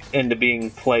into being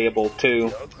playable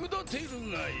too.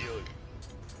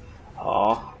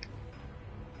 Aw.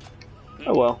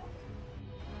 Oh well.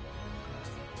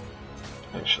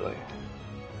 Actually.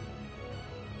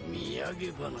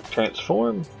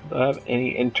 Transform? Do I have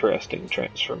any interesting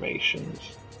transformations?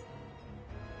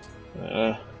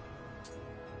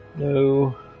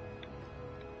 No.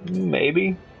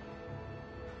 Maybe?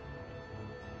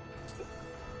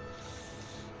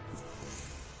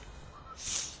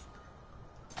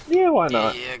 Yeah, why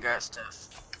not? Yeah, I got stuff.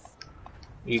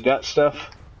 You got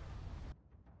stuff?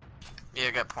 Yeah,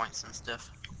 I got points and stuff.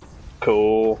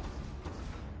 Cool.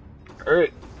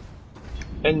 Alright.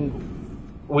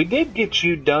 And we did get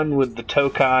you done with the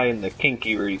Tokai and the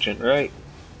Kinky region, right?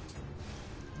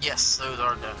 Yes, those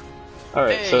are done.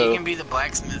 Alright, hey, so... you can be the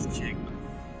blacksmith chick.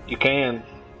 You can.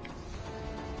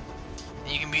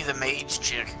 You can be the mage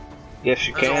chick. Yes,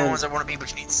 you those can. Those are the ones that want to be, but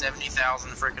you need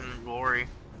 70,000 freaking glory.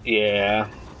 Yeah.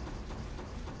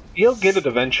 You'll get it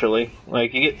eventually.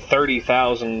 Like, you get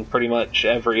 30,000 pretty much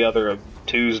every other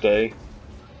Tuesday.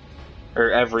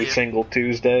 Or every single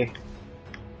Tuesday.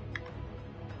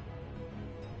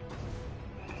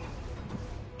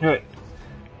 Alright.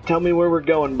 Tell me where we're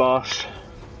going, boss.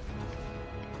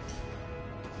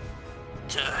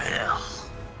 To hell.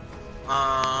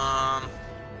 I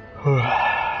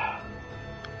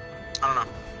don't know.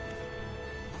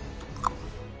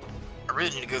 I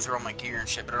really need to go through all my gear and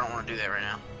shit, but I don't want to do that right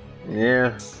now.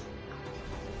 Yeah.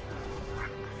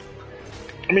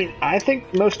 I mean, I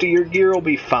think most of your gear will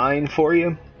be fine for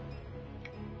you.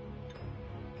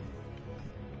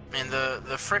 And the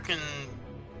frickin'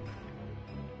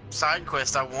 side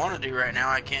quest I want to do right now,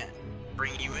 I can't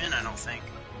bring you in, I don't think.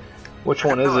 Which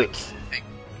one is it?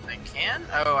 I can?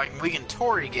 Oh, we can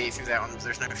Torii gate through that one, but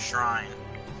there's no shrine.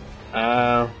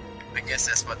 I guess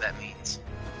that's what that means.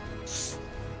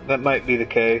 That might be the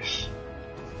case.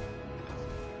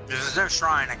 If there's no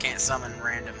shrine, I can't summon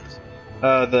randoms.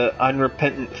 The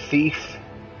Unrepentant Thief?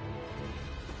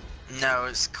 No,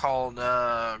 it's called,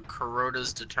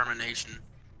 Kuroda's Determination.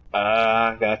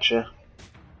 Gotcha.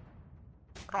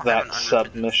 I don't have That an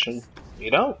submission. You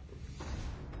don't?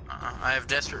 I have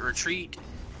Desperate Retreat,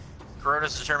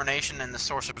 Kuroda's Determination, and the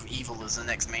Source of Evil is the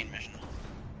next main mission.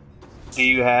 Do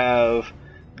you have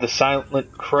the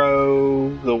Silent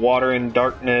Crow, the Water in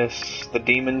Darkness, the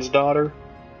Demon's Daughter?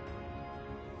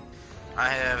 I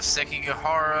have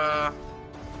Sekigahara,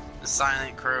 the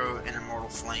Silent Crow, and Immortal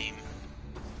Flame.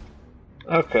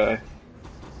 Okay.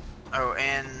 Oh,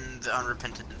 and the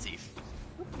Unrepentant Thief.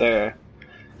 There.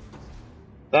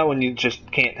 That one you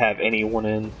just can't have anyone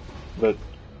in, but...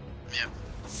 Yep.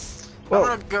 Well,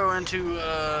 I'm gonna go into,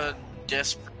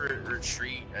 Desperate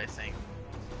Retreat, I think.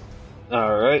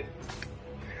 alright.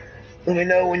 Let me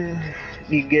know when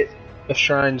you get a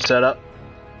shrine set up.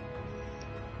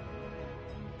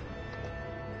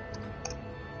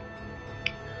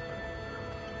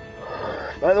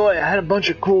 By the way, I had a bunch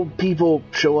of cool people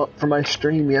show up for my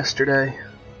stream yesterday.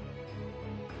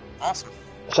 Awesome.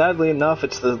 Sadly enough,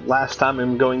 it's the last time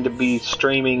I'm going to be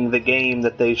streaming the game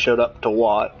that they showed up to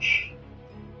watch.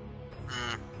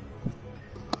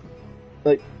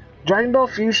 Like, Dragon Ball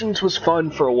Fusions was fun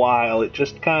for a while. It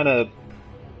just kind of...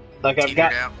 Like, I've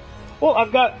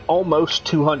got almost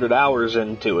 200 hours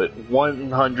into it.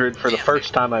 100 for the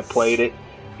first time I played it.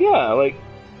 Yeah, like...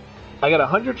 I got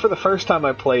 100 for the first time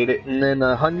I played it, and then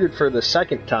 100 for the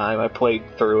second time I played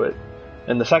through it.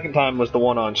 And the second time was the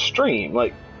one on stream.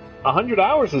 Like, 100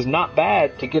 hours is not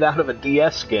bad to get out of a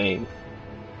DS game.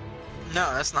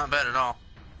 No, that's not bad at all.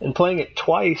 And playing it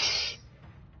twice,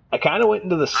 I kind of went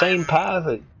into the same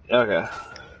path. Okay.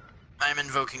 I'm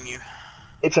invoking you.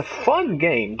 It's a fun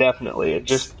game, definitely. It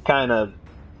just kind of...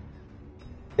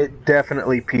 It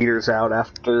definitely peters out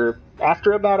after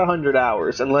about 100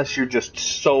 hours, unless you're just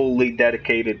solely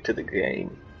dedicated to the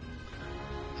game.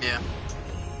 Yeah.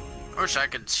 I wish I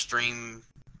could stream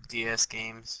DS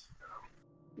games.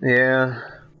 Yeah.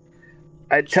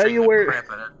 I'd tell you where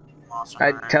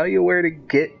to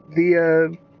get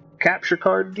the capture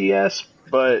card DS,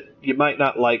 but you might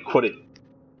not like what it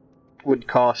would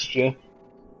cost you.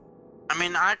 I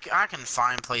mean, I can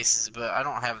find places, but I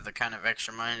don't have the kind of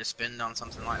extra money to spend on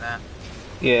something like that.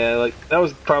 Yeah, like, that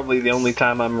was probably the only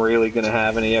time I'm really going to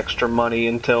have any extra money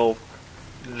until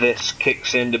this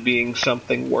kicks into being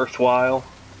something worthwhile.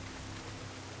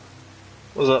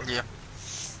 What's up? Yeah.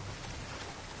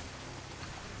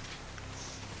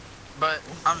 But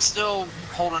I'm still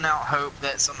holding out hope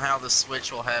that somehow the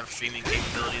Switch will have streaming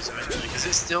capabilities eventually, because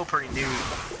it's still pretty new.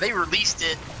 They released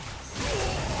it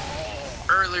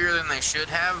earlier than they should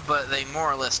have, but they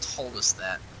more or less told us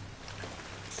that.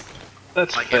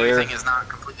 That's like, fair. everything is not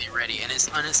completely ready, and its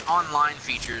online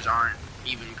features aren't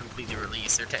even completely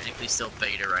released. They're technically still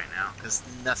beta right now, because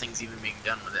nothing's even being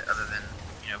done with it other than,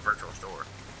 you know, Virtual Store.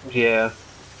 Yeah.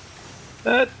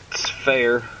 That's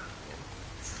fair.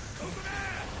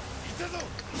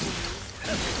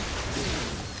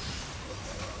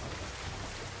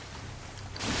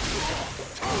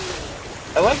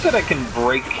 I like that I can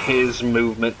break his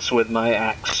movements with my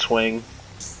axe swing.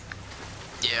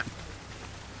 Yeah.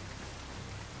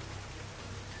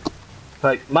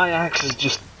 Like, my axe is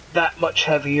just that much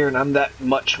heavier and I'm that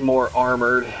much more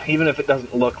armored, even if it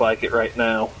doesn't look like it right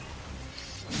now.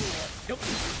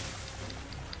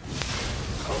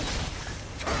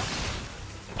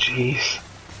 Jeez.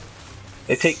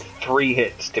 They take 3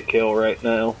 hits to kill right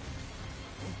now.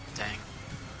 Dang.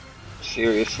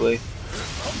 Seriously.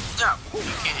 No, you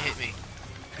can't hit me.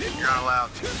 You're not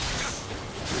allowed to.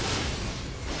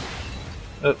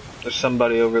 Oh, there's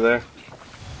somebody over there.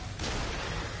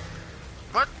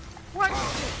 What? What?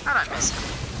 How'd I miss him?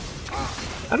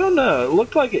 I don't know, it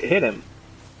looked like it hit him.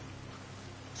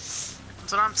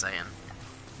 That's what I'm saying.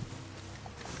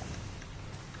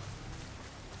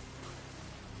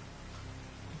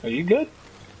 Are you good?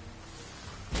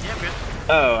 Yeah, I'm good.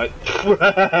 Oh,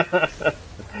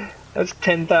 that's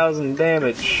 10,000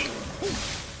 damage.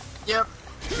 Yep.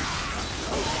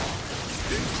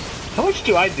 How much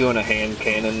do I do in a hand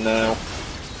cannon now?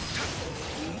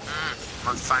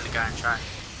 Let's find a guy and try.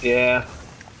 Yeah.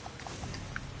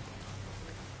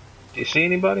 Do you see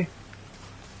anybody?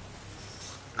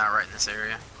 Not right in this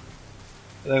area.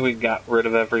 I think we got rid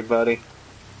of everybody.